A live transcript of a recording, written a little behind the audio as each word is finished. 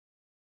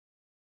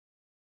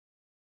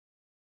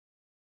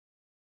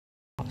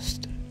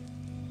forest.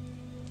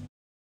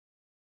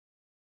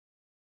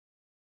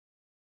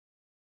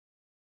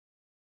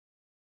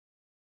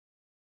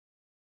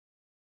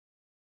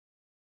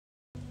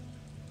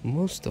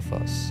 Most of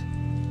us,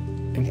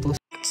 implicit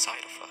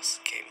inside of us,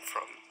 came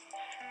from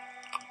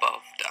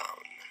above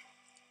down.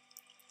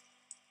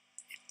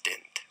 It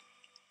didn't.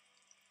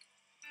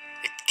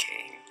 It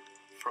came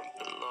from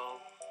below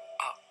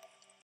up.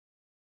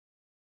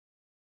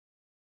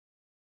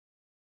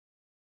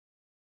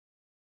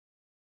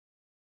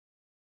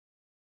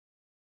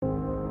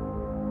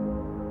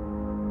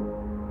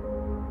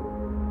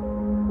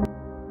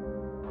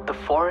 The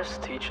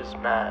forest teaches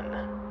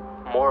man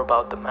more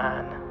about the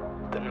man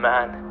than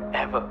man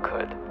ever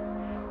could.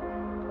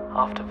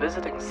 After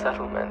visiting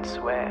settlements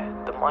where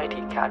the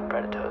mighty cat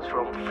predators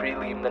roam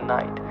freely in the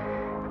night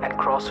and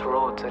cross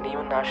roads and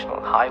even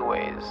national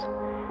highways,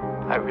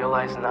 I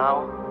realize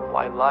now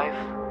why life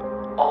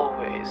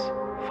always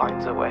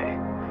finds a way.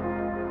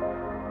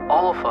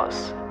 All of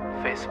us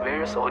face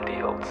various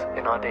ordeals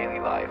in our daily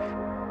life,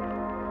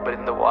 but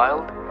in the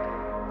wild,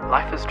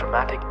 life is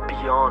dramatic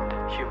beyond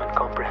human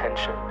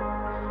comprehension.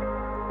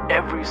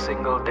 Every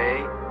single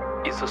day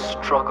is a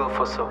struggle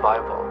for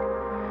survival.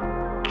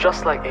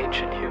 Just like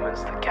ancient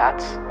humans, the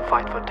cats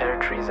fight for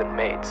territories and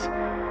mates.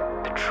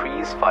 The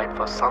trees fight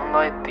for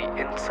sunlight, the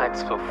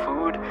insects for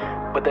food,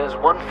 but there's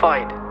one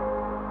fight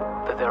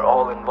that they're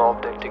all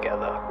involved in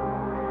together.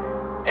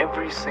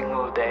 Every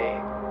single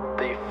day,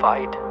 they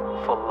fight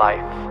for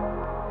life.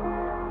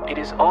 It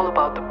is all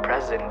about the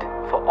present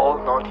for all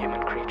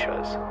non-human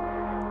creatures.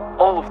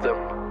 All of them,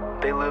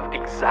 they live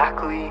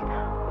exactly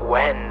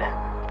when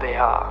they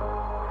are.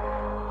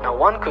 Now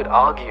one could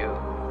argue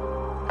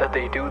that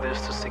they do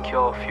this to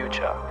secure a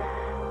future,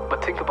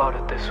 but think about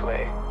it this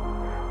way.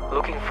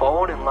 Looking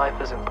forward in life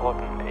is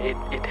important.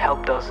 It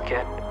helped us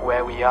get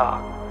where we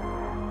are.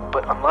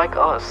 But unlike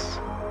us,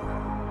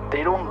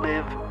 they don't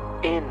live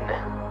in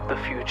the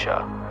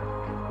future.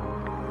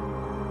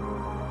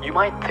 You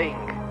might think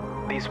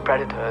these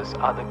predators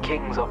are the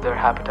kings of their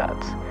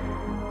habitats,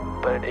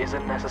 but it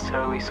isn't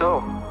necessarily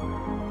so.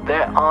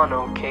 There are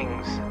no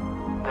kings.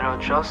 There are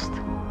just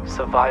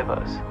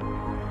survivors.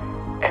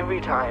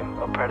 Every time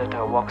a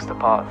predator walks the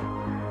path,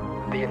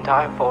 the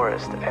entire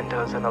forest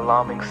enters an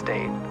alarming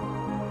state.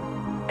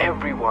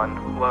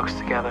 Everyone works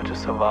together to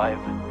survive.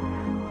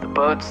 The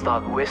birds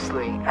start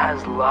whistling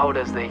as loud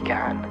as they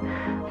can.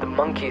 The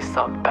monkeys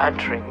start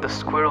bantering. The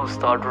squirrels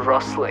start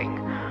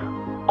rustling.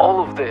 All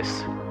of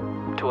this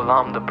to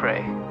alarm the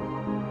prey.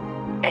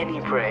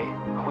 Any prey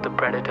who the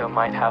predator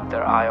might have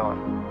their eye on.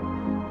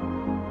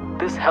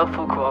 This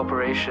helpful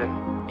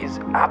cooperation is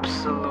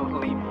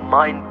absolutely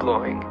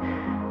mind-blowing,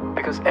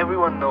 because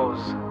everyone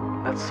knows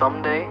that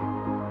someday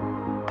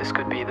this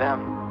could be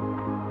them.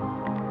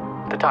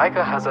 The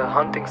tiger has a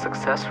hunting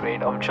success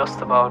rate of just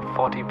about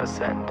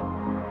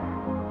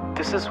 40%.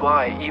 This is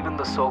why even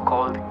the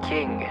so-called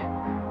king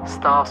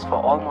starves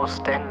for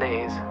almost 10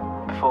 days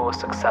before a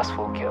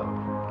successful kill.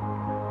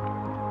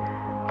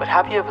 But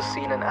have you ever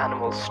seen an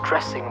animal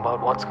stressing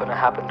about what's going to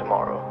happen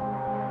tomorrow?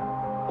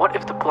 What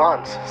if the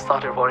plants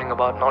started worrying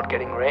about not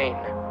getting rain?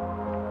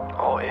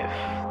 Or if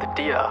the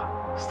deer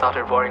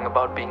started worrying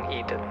about being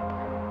eaten?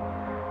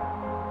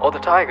 Or the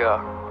tiger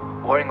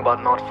worrying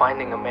about not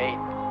finding a mate?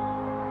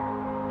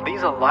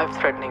 These are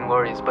life-threatening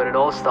worries, but it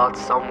all starts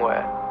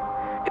somewhere.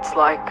 It's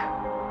like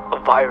a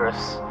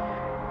virus.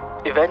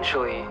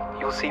 Eventually,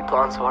 you'll see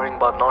plants worrying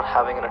about not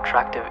having an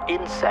attractive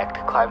insect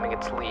climbing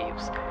its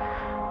leaves,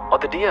 or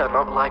the deer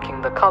not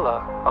liking the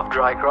color of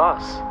dry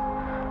grass.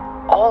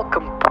 All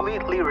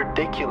completely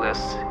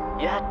ridiculous,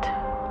 yet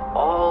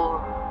all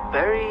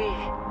very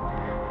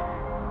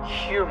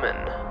human.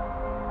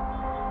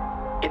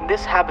 In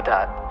this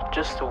habitat,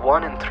 just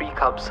 1 in 3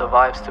 cubs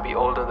survives to be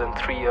older than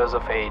 3 years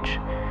of age.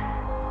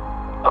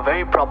 A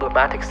very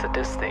problematic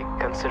statistic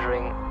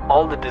considering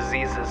all the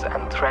diseases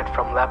and threat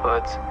from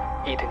leopards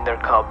eating their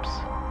cubs.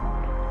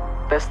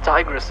 There's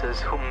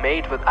tigresses who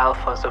mate with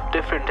alphas of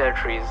different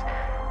territories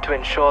to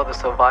ensure the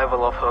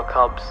survival of her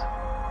cubs.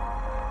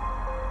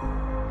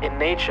 In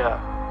nature,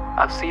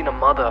 I've seen a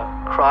mother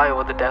cry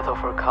over the death of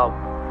her cub.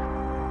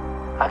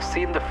 I've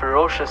seen the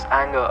ferocious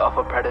anger of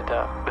a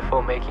predator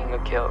before making a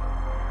kill.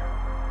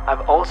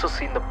 I've also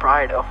seen the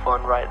pride of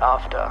one right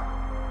after.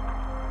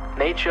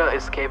 Nature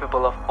is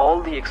capable of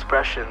all the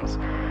expressions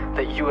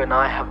that you and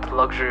I have the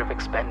luxury of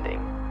expending.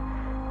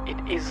 It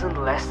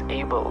isn't less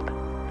abled.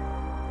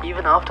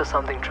 Even after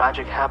something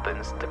tragic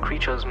happens, the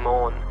creatures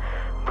mourn,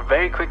 but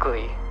very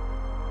quickly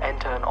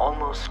enter an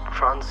almost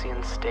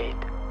transient state.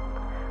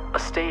 A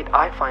state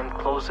I find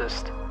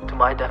closest to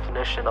my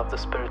definition of the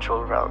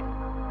spiritual realm,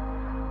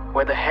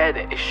 where the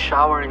head is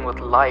showering with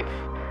life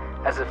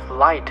as if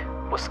light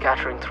was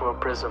scattering through a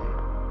prism,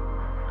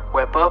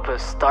 where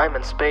purpose, time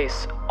and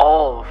space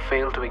all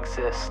fail to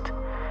exist,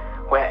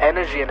 where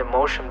energy and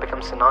emotion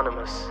become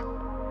synonymous,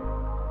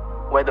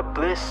 where the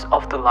bliss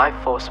of the life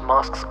force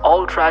masks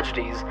all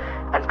tragedies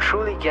and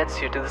truly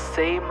gets you to the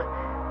same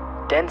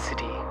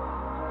density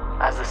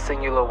as the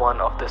singular one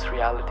of this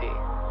reality.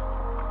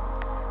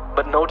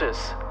 But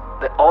notice,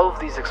 that all of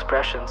these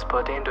expressions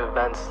pertain to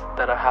events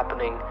that are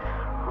happening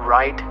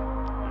right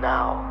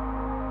now.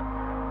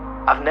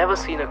 I've never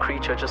seen a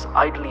creature just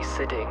idly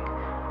sitting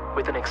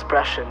with an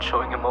expression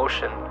showing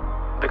emotion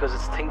because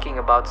it's thinking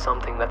about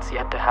something that's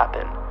yet to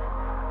happen,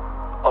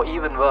 or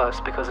even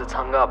worse, because it's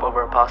hung up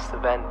over a past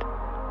event.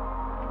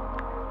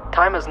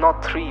 Time has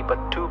not three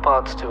but two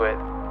parts to it: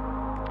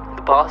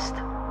 the past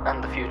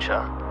and the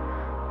future,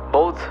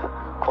 both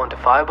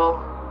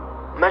quantifiable,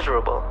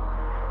 measurable.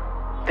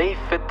 They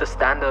fit the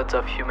standards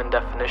of human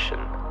definition.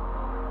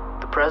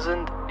 The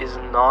present is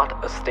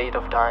not a state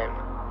of time.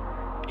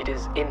 It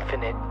is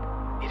infinite.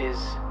 It is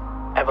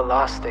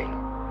everlasting.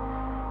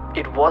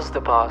 It was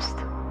the past.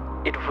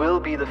 It will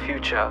be the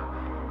future.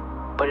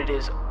 But it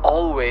is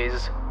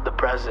always the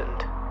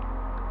present.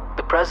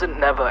 The present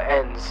never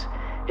ends.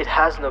 It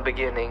has no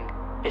beginning.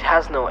 It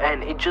has no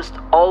end. It just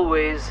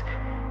always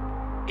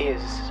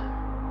is.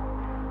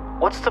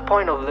 What's the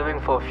point of living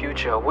for a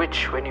future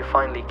which, when you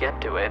finally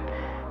get to it,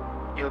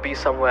 you'll be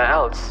somewhere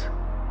else,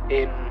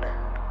 in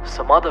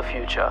some other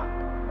future?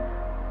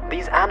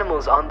 These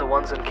animals aren't the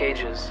ones in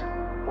cages.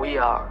 We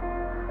are.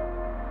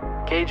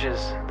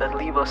 Cages that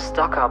leave us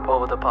stuck up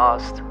over the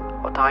past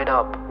or tied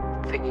up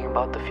thinking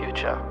about the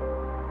future.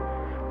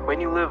 When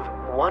you live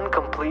one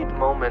complete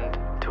moment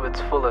to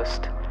its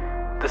fullest,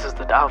 this is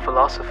the Tao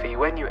philosophy,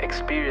 when you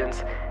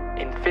experience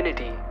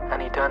infinity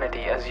and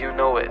eternity as you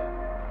know it,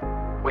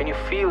 when you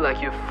feel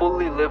like you've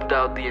fully lived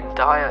out the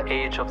entire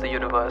age of the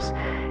universe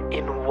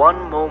in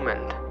one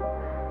moment,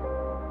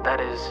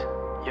 that is,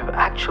 you've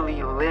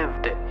actually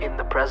lived in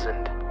the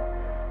present,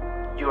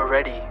 you are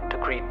ready to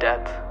greet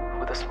death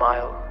with a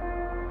smile.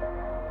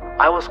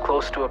 I was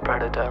close to a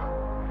predator,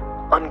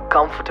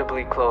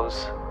 uncomfortably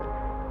close,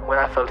 when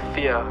I felt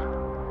fear,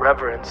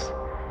 reverence,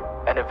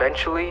 and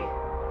eventually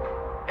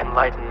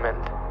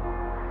enlightenment.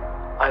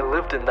 I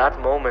lived in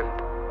that moment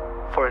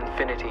for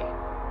infinity.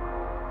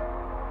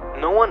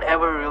 No one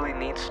ever really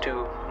needs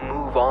to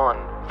move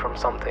on from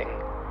something.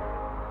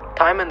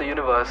 Time and the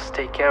universe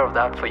take care of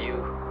that for you.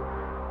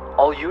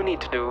 All you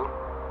need to do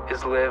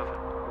is live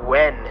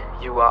when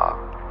you are.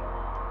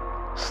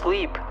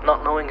 Sleep,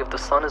 not knowing if the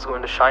sun is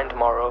going to shine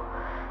tomorrow,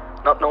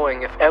 not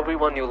knowing if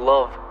everyone you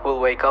love will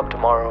wake up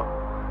tomorrow,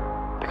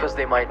 because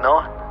they might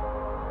not.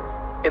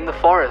 In the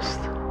forest,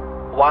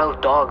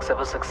 wild dogs have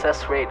a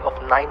success rate of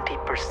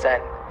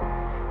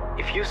 90%.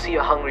 If you see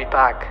a hungry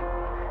pack,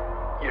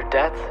 your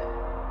death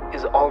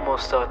is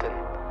almost certain.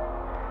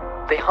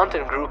 They hunt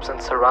in groups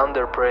and surround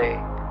their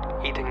prey,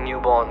 eating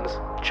newborns,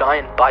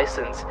 giant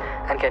bisons,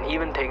 and can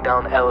even take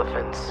down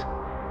elephants.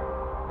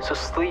 So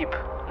sleep,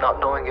 not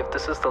knowing if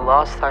this is the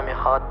last time your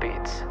heart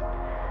beats,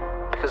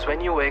 because when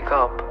you wake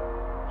up,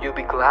 you'll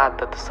be glad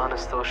that the sun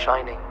is still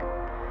shining,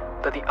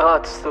 that the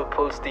earth still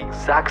pulls the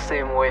exact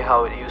same way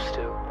how it used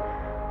to,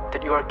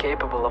 that you are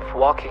capable of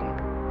walking,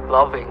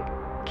 loving,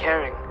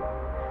 caring.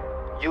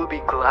 You'll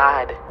be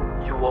glad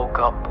you woke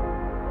up.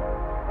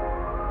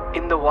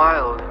 In the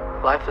wild,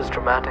 life is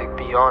dramatic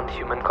beyond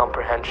human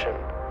comprehension.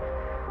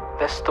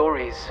 There's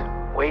stories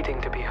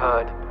waiting to be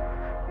heard,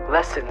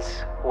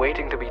 lessons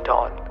waiting to be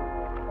taught.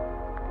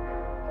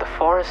 The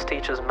forest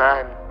teaches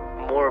man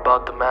more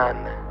about the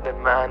man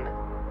than man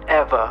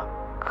ever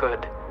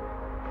could.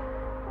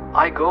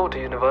 I go to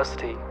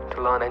university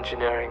to learn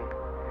engineering,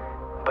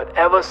 but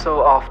ever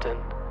so often,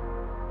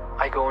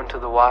 I go into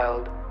the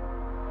wild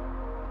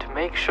to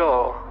make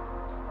sure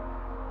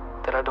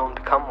that I don't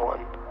become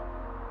one.